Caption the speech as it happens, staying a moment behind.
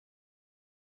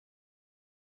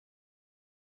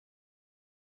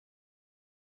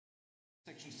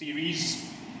Section series.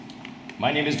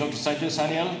 My name is Dr. Sanjoy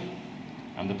Sanyal.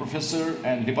 I'm the professor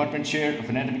and department chair of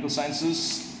anatomical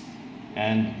sciences,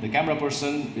 and the camera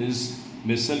person is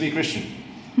Ms. Selvie Krishna.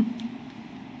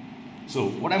 So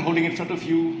what I'm holding in front of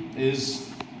you is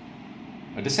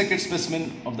a dissected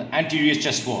specimen of the anterior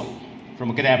chest wall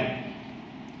from a cadaver.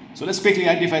 So let's quickly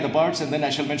identify the parts, and then I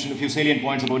shall mention a few salient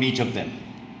points about each of them.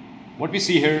 What we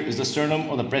see here is the sternum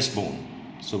or the breastbone.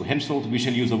 So henceforth we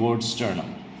shall use the word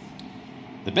sternum.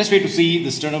 The best way to see the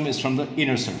sternum is from the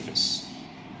inner surface.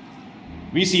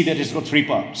 We see that it's got three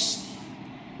parts.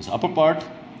 This upper part,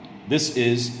 this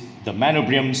is the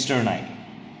manubrium sterni.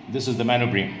 This is the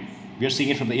manubrium. We are seeing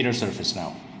it from the inner surface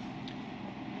now.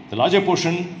 The larger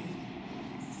portion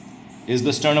is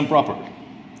the sternum proper,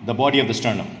 the body of the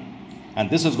sternum.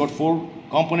 And this has got four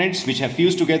components which have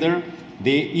fused together.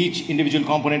 Each individual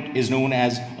component is known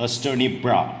as a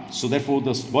sternibra. So therefore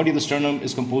the body of the sternum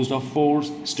is composed of four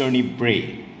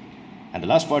sternibrae. And the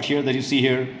last part here that you see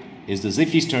here is the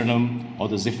xiphisternum or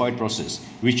the xiphoid process,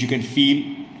 which you can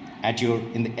feel at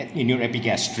in your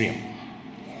epigastrium.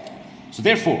 So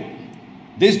therefore,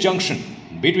 this junction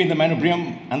between the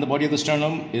manubrium and the body of the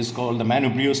sternum is called the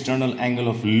manubriosternal angle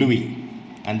of Louis,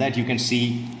 and that you can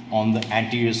see on the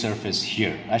anterior surface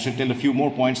here. I shall tell a few more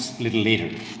points a little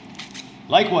later.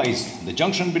 Likewise, the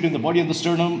junction between the body of the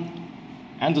sternum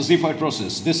and the xiphoid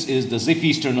process, this is the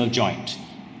xiphisternal joint.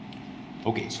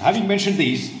 Okay, so having mentioned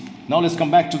these, now let's come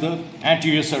back to the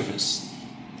anterior surface.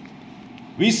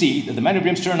 We see that the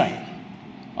manubrium sterni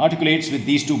articulates with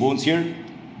these two bones here.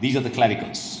 These are the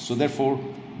clavicles. So therefore,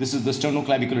 this is the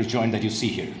sternoclavicular joint that you see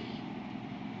here.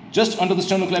 Just under the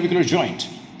sternoclavicular joint,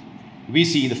 we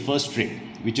see the first rib,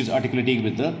 which is articulating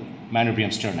with the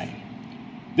manubrium sterni.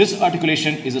 This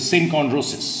articulation is a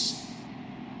synchondrosis,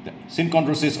 the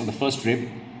synchondrosis of the first rib,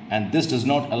 and this does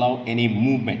not allow any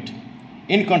movement.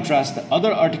 In contrast, the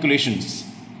other articulations,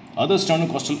 other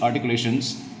sternocostal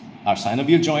articulations are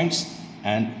synovial joints,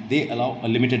 and they allow a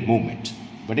limited movement.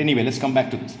 But anyway, let's come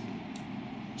back to this.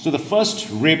 So the first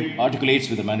rib articulates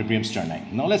with the manubrium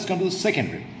sterni. Now let's come to the second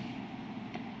rib.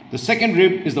 The second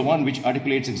rib is the one which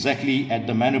articulates exactly at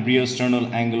the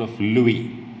manubriosternal angle of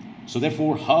Louis. So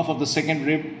therefore, half of the second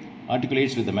rib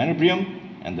articulates with the manubrium,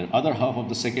 and the other half of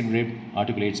the second rib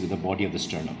articulates with the body of the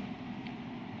sternum.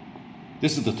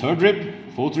 This is the third rib,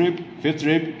 fourth rib, fifth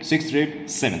rib, sixth rib,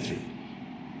 seventh rib.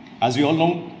 As we all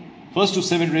know, first to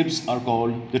seven ribs are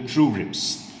called the true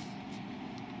ribs.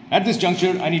 At this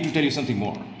juncture, I need to tell you something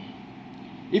more.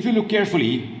 If you look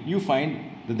carefully, you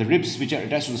find that the ribs which are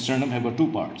attached to the sternum have got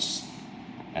two parts: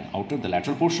 an outer, the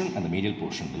lateral portion, and the medial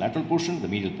portion. The lateral portion, the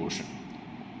medial portion.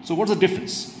 So what's the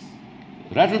difference?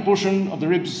 The lateral portion of the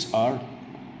ribs are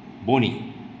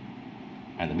bony,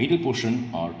 and the medial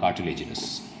portion are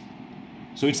cartilaginous.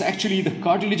 So it's actually the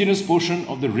cartilaginous portion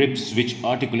of the ribs which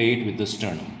articulate with the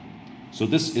sternum. So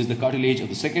this is the cartilage of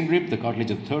the second rib, the cartilage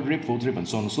of the third rib, fourth rib, and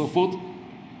so on and so forth.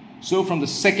 So from the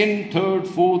second, third,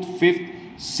 fourth, fifth,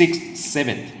 sixth,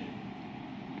 seventh,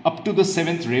 up to the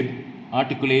seventh rib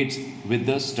articulates with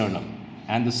the sternum.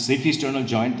 And the xiphisternal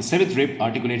joint, the seventh rib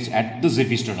articulates at the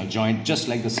xiphisternal joint, just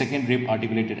like the second rib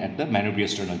articulated at the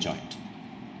manubriosternal joint.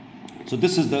 So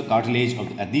this is the cartilage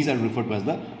and these are referred to as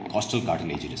the costal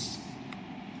cartilages.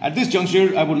 At this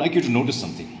juncture, I would like you to notice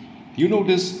something. You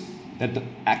notice that the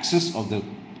axis of the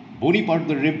bony part of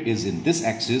the rib is in this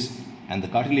axis, and the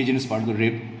cartilaginous part of the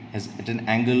rib is at an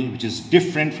angle which is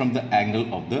different from the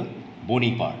angle of the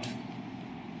bony part.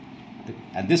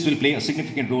 And this will play a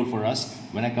significant role for us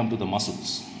when I come to the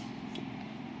muscles.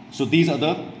 So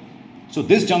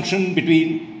this junction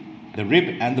between the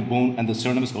rib and the bone and the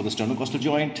sternum is called the sternocostal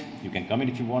joint. You can come in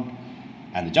if you want.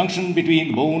 And the junction between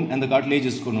the bone and the cartilage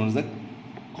is known as the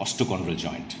costochondral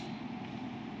joint.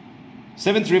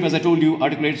 Seventh rib, as I told you,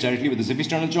 articulates directly with the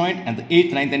xiphisternal joint, and the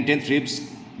eighth, ninth, and tenth ribs,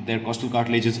 their costal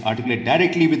cartilages articulate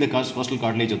directly with the costal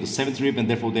cartilage of the seventh rib, and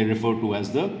therefore they are referred to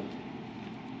as the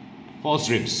false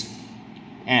ribs.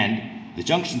 And the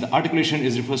junction, the articulation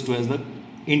is referred to as the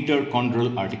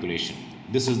interchondral articulation.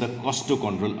 This is the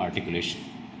costochondral articulation.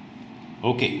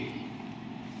 Okay.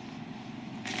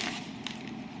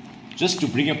 Just to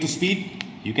bring you up to speed,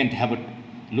 you can have a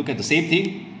look at the same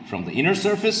thing from the inner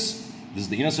surface. This is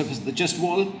the inner surface of the chest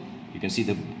wall. You can see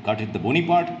the bony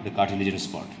part, the cartilaginous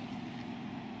part.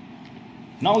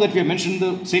 Now that we have mentioned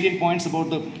the salient points about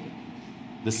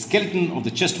the skeleton of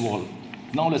the chest wall,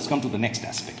 now let's come to the next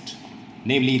aspect,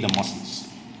 namely the muscles.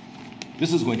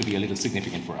 This is going to be a little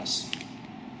significant for us.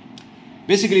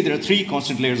 Basically, there are three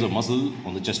constant layers of muscle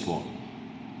on the chest wall,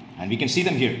 and we can see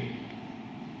them here.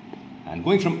 And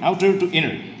going from outer to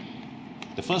inner,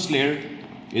 the first layer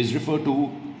is referred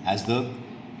to as the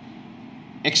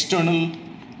external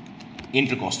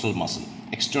intercostal muscle,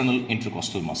 external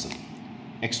intercostal muscle,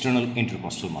 external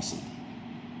intercostal muscle.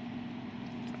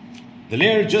 The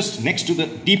layer just next to the,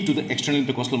 deep to the external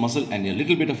intercostal muscle, and a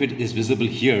little bit of it is visible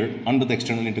here under the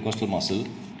external intercostal muscle,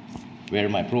 where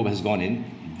my probe has gone in.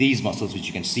 These muscles, which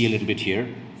you can see a little bit here,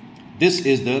 this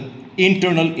is the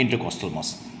internal intercostal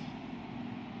muscle.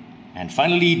 And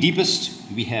finally, deepest,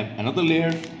 we have another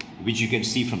layer, which you can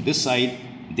see from this side.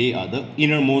 They are the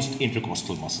innermost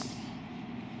intercostal muscle.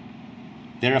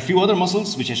 There are a few other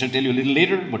muscles, which I shall tell you a little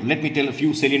later, but let me tell a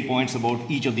few salient points about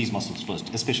each of these muscles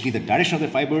first, especially the direction of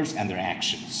their fibers and their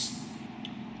actions.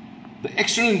 The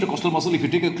external intercostal muscle, if you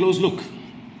take a close look,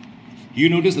 you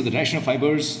notice that the direction of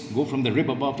fibers go from the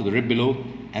rib above to the rib below,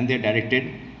 and they're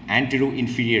directed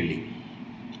antero-inferiorly.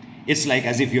 It's like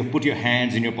as if you have put your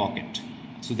hands in your pocket.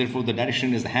 So therefore, the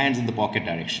direction is the hands in the pocket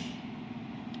direction.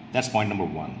 That's point number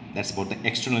one. That's about the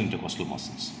external intercostal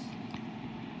muscles.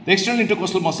 The external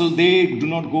intercostal muscle, they do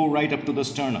not go right up to the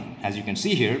sternum. As you can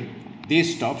see here, they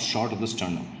stop short of the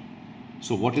sternum.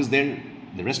 So what is there,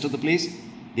 the rest of the place?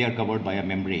 They are covered by a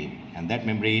membrane, and that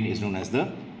membrane is known as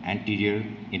the anterior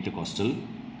intercostal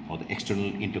or the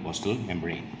external intercostal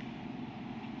membrane.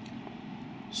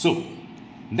 So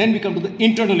then we come to the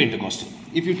internal intercostal.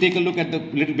 If you take a look at the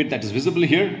little bit that is visible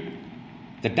here,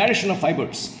 the direction of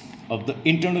fibers of the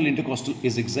internal intercostal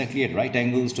is exactly at right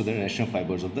angles to the direction of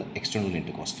fibers of the external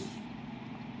intercostal.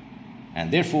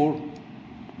 And therefore,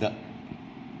 the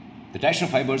direction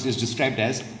of fibers is described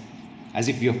as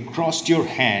if you have crossed your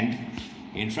hand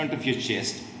in front of your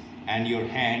chest and your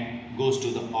hand goes to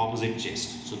the opposite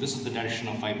chest. So this is the direction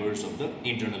of fibers of the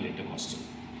internal intercostal.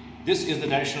 This is the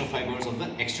direction of fibers of the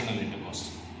external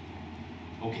intercostal.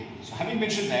 Okay, so having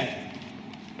mentioned that,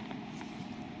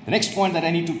 the next point that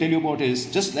I need to tell you about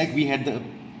is, just like we had the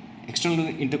external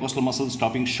intercostal muscle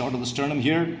stopping short of the sternum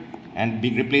here and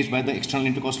being replaced by the external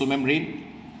intercostal membrane,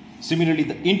 similarly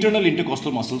the internal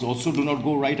intercostal muscles also do not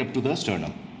go right up to the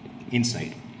sternum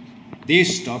inside. They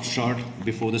stop short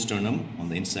before the sternum on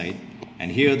the inside, and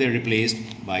here they are replaced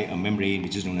by a membrane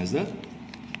which is known as the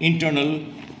internal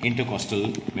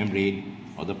intercostal membrane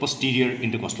or the posterior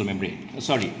intercostal membrane.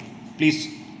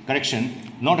 Please, correction,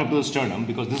 not up to the sternum,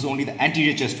 because this is only the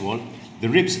anterior chest wall. The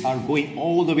ribs are going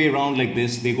all the way around like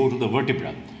this. They go to the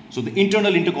vertebra. So the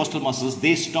internal intercostal muscles,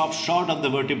 they stop short of the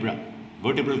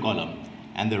vertebral column,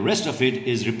 and the rest of it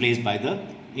is replaced by the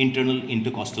internal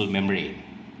intercostal membrane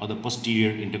or the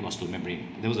posterior intercostal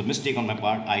membrane. There was a mistake on my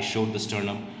part. I showed the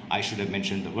sternum. I should have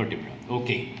mentioned the vertebra.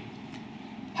 Okay.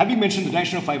 Having mentioned the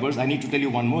direction of fibers, I need to tell you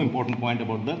one more important point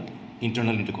about the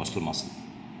internal intercostal muscle.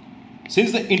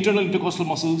 Since the internal intercostal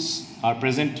muscles are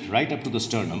present right up to the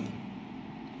sternum,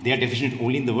 they are deficient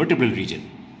only in the vertebral region.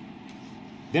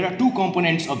 There are two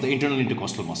components of the internal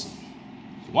intercostal muscle.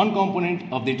 One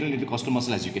component of the internal intercostal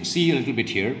muscle, as you can see a little bit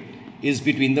here, is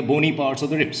between the bony parts of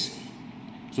the ribs.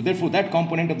 So therefore, that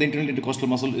component of the internal intercostal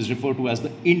muscle is referred to as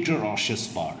the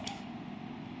interosseous part.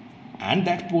 And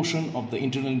that portion of the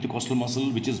internal intercostal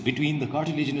muscle, which is between the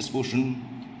cartilaginous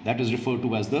portion, that is referred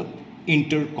to as the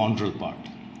interchondral part.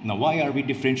 Now, why are we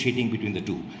differentiating between the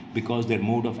two? Because their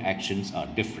mode of actions are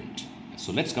different.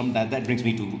 So let's come, that brings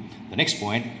me to the next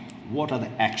point. What are the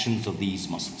actions of these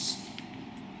muscles?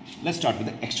 Let's start with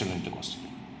the external intercostal.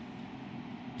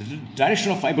 The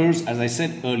direction of fibers, as I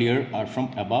said earlier, are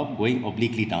from above going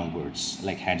obliquely downwards,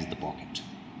 like hands in the pocket.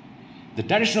 The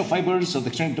direction of fibers of the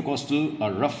external intercostal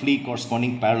are roughly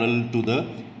corresponding parallel to the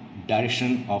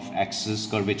direction of axis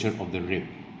curvature of the rib.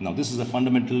 Now, this is a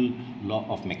fundamental law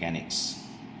of mechanics.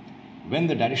 When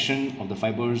the direction of the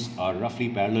fibers are roughly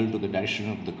parallel to the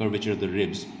direction of the curvature of the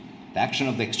ribs, the action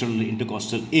of the external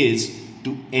intercostal is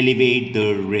to elevate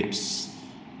the ribs.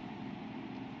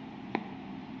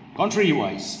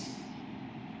 Contrariwise,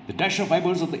 the direction of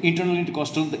fibers of the internal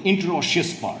intercostal, the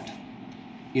interosseous part,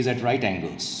 is at right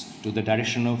angles to the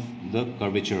direction of the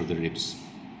curvature of the ribs.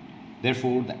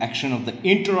 Therefore, the action of the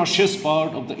interosseous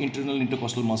part of the internal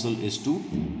intercostal muscle is to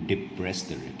depress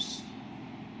the ribs.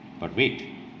 But wait,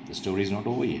 the story is not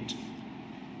over yet.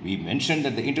 We mentioned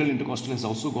that the internal intercostal has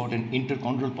also got an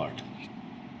interchondral part.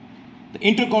 The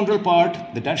interchondral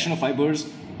part, the direction of fibers,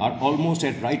 are almost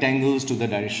at right angles to the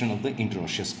direction of the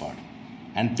interosseous part,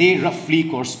 and they roughly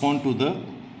correspond to the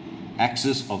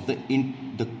axis of the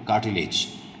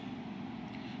cartilage.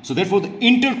 So therefore, the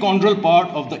interchondral part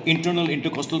of the internal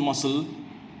intercostal muscle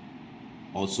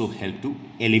also help to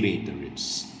elevate the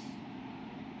ribs.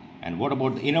 And what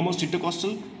about the innermost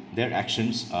intercostal? Their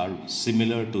actions are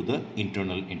similar to the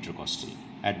internal intercostal.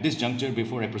 At this juncture,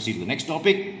 before I proceed to the next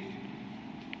topic,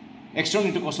 External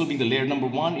intercostal being the layer number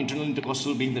 1, internal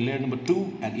intercostal being the layer number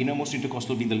 2, and innermost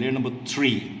intercostal being the layer number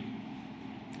 3.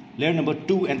 Layer number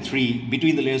 2 and 3,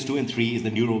 between the layers 2 and 3 is the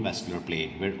neurovascular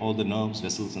plane, where all the nerves,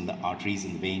 vessels, and the arteries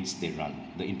and the veins, they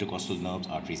run. The intercostal nerves,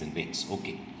 arteries, and veins.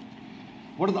 Okay.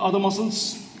 What are the other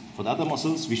muscles? For the other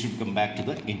muscles, we should come back to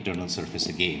the internal surface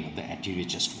again of the anterior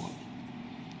chest wall.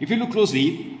 If you look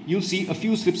closely, you'll see a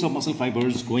few slips of muscle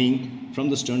fibers going from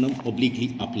the sternum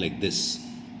obliquely up like this.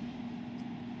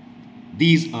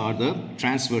 These are the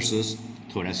transversus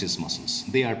thoracis muscles.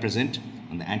 They are present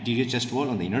on the anterior chest wall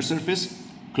on the inner surface,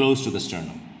 close to the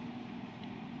sternum.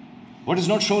 What is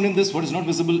not shown in this, what is not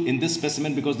visible in this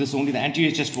specimen, because this is only the anterior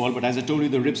chest wall, but as I told you,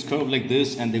 the ribs curve like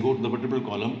this and they go to the vertebral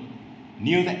column.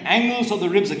 Near the angles of the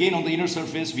ribs, again on the inner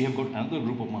surface, we have got another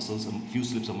group of muscles, a few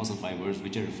slips of muscle fibers,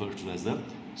 which are referred to as the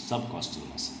subcostal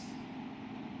muscle.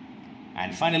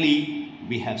 And finally,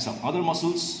 we have some other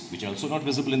muscles, which are also not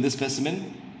visible in this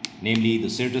specimen, namely the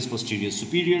serratus posterior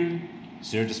superior,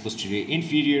 serratus posterior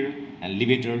inferior, and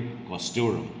levator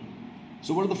costorum.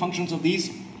 So what are the functions of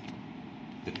these?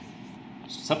 The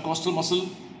subcostal muscle,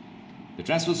 the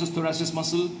transversus thoracis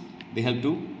muscle, they help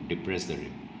to depress the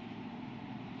rib.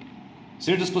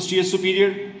 Serratus posterior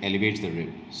superior elevates the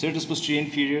rib. Serratus posterior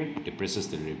inferior depresses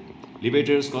the rib.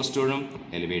 Levator costorum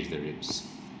elevates the ribs.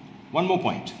 One more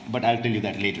point, but I'll tell you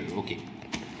that later. Okay.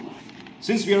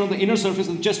 Since we are on the inner surface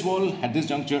of the chest wall, at this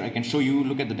juncture, I can show you,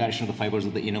 look at the direction of the fibers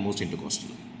of the innermost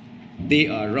intercostal. They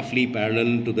are roughly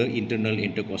parallel to the internal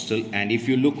intercostal, and if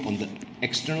you look on the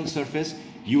external surface,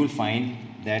 you will find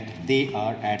that they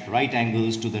are at right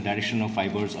angles to the direction of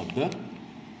fibers of the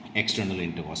external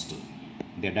intercostal.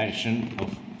 Their direction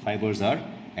of fibers are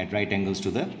at right angles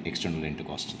to the external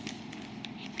intercostal.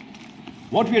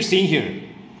 What we are seeing here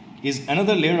is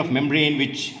another layer of membrane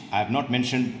which I have not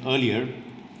mentioned earlier,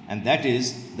 and that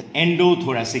is the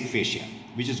endothoracic fascia,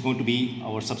 which is going to be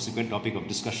our subsequent topic of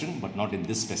discussion, but not in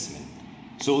this specimen.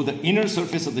 So the inner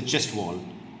surface of the chest wall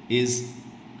is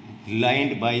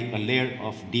lined by a layer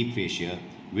of deep fascia,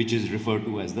 which is referred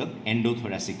to as the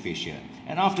endothoracic fascia.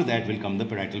 And after that will come the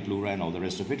parietal pleura and all the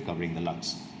rest of it covering the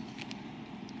lungs.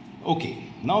 Okay,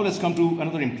 now let's come to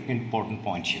another important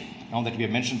point here. Now that we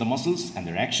have mentioned the muscles and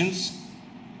their actions,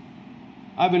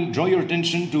 I will draw your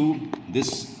attention to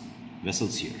these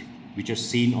vessels here, which are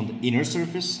seen on the inner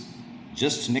surface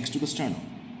just next to the sternum.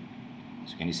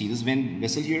 So can you see this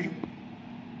vessel here?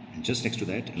 And just next to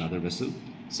that, another vessel.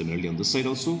 Similarly on this side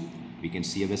also, we can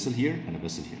see a vessel here and a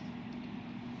vessel here.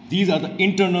 These are the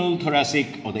internal thoracic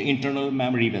or the internal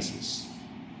mammary vessels.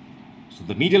 So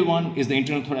the medial one is the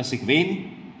internal thoracic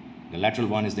vein, the lateral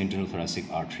one is the internal thoracic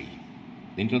artery.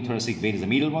 The internal thoracic vein is the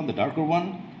medial one, the darker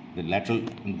one, the lateral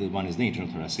one is the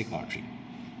internal thoracic artery.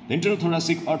 The internal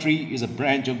thoracic artery is a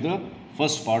branch of the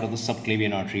first part of the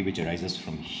subclavian artery which arises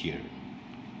from here.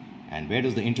 And where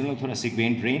does the internal thoracic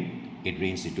vein drain? It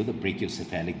drains into the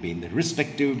brachiocephalic vein, the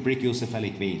respective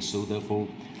brachiocephalic veins. So therefore,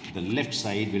 the left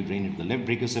side will drain into the left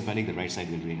brachiocephalic, the right side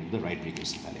will drain into the right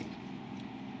brachiocephalic.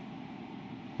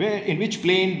 In which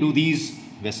plane do these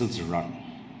vessels run?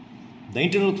 The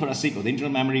internal thoracic or the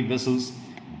internal mammary vessels,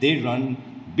 they run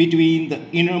between the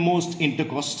innermost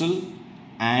intercostal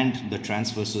and the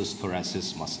transversus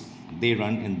thoracis muscle. They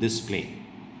run in this plane.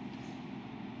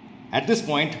 At this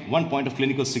point, one point of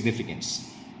clinical significance.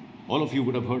 All of you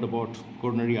would have heard about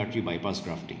coronary artery bypass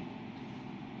grafting.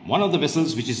 One of the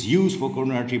vessels which is used for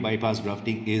coronary artery bypass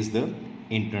grafting is the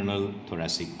internal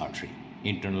thoracic artery,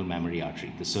 internal mammary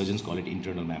artery. The surgeons call it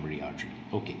internal mammary artery.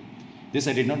 Okay. This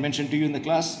I did not mention to you in the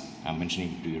class. I'm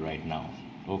mentioning it to you right now.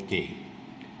 Okay.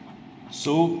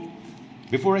 So,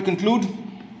 before I conclude,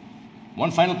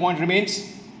 one final point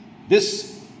remains.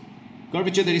 This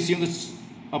curvature that you see on the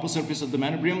upper surface of the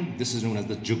manubrium, this is known as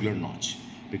the jugular notch,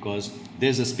 because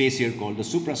there's a space here called the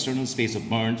suprasternal space of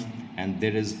Burns, and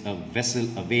there is a vessel,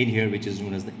 a vein here, which is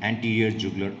known as the anterior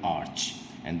jugular arch,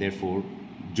 and therefore,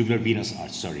 jugular venous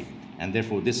arch, sorry, and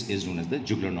therefore this is known as the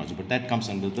jugular notch, but that comes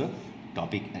under the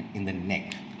topic in the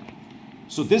neck.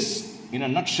 So this, in a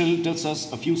nutshell, tells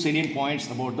us a few salient points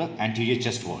about the anterior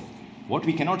chest wall. What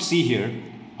we cannot see here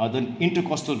are the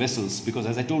intercostal vessels, because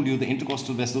as I told you, the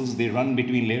intercostal vessels, they run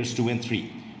between layers 2 and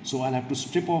 3. So I'll have to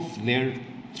strip off layer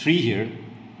 3 here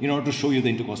in order to show you the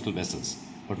intercostal vessels.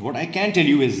 But what I can tell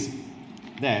you is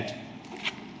that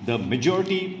the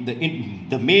majority,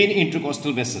 the main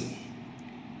intercostal vessel,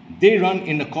 they run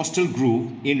in a costal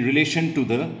groove in relation to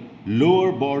the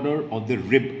lower border of the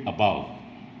rib above.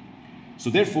 So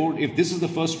therefore, if this is the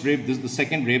first rib, this is the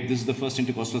second rib, this is the first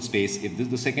intercostal space, if this is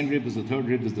the second rib, this is the third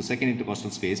rib, this is the second intercostal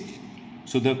space,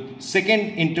 So the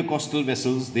second intercostal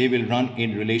vessels, they will run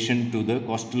in relation to the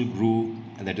costal groove,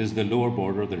 that is the lower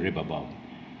border of the rib above.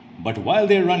 But while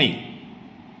they are running,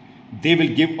 they will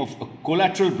give off a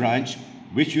collateral branch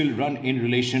which will run in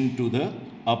relation to the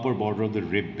upper border of the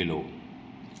rib below.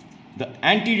 The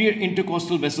anterior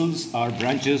intercostal vessels are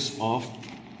branches of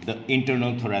the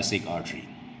internal thoracic artery.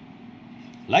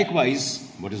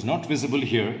 Likewise, what is not visible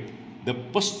here, the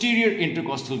posterior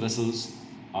intercostal vessels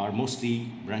are mostly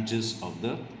branches of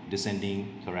the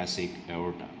descending thoracic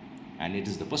aorta. And it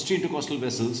is the posterior intercostal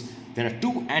vessels. There are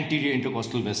two anterior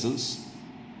intercostal vessels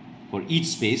for each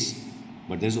space,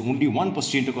 but there's only one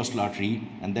posterior intercostal artery,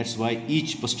 and that's why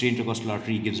each posterior intercostal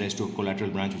artery gives rise to a collateral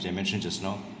branch, which I mentioned just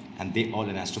now, and they all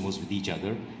anastomose with each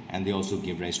other, and they also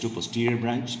give rise to posterior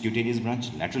branch, cutaneous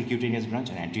branch, lateral cutaneous branch,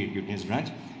 and anterior cutaneous branch.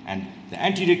 And the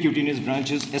anterior cutaneous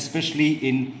branches, especially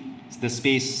in the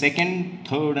space second,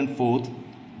 third, and fourth,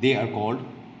 they are called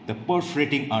the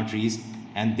perforating arteries,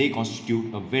 and they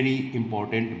constitute a very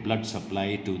important blood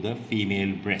supply to the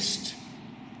female breast.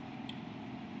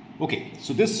 Okay,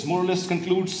 so this more or less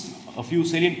concludes a few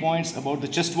salient points about the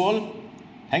chest wall.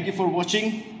 Thank you for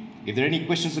watching. If there are any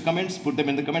questions or comments, put them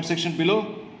in the comment section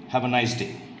below. Have a nice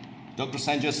day. Dr.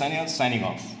 Sanjoy Sanyal signing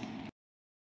off.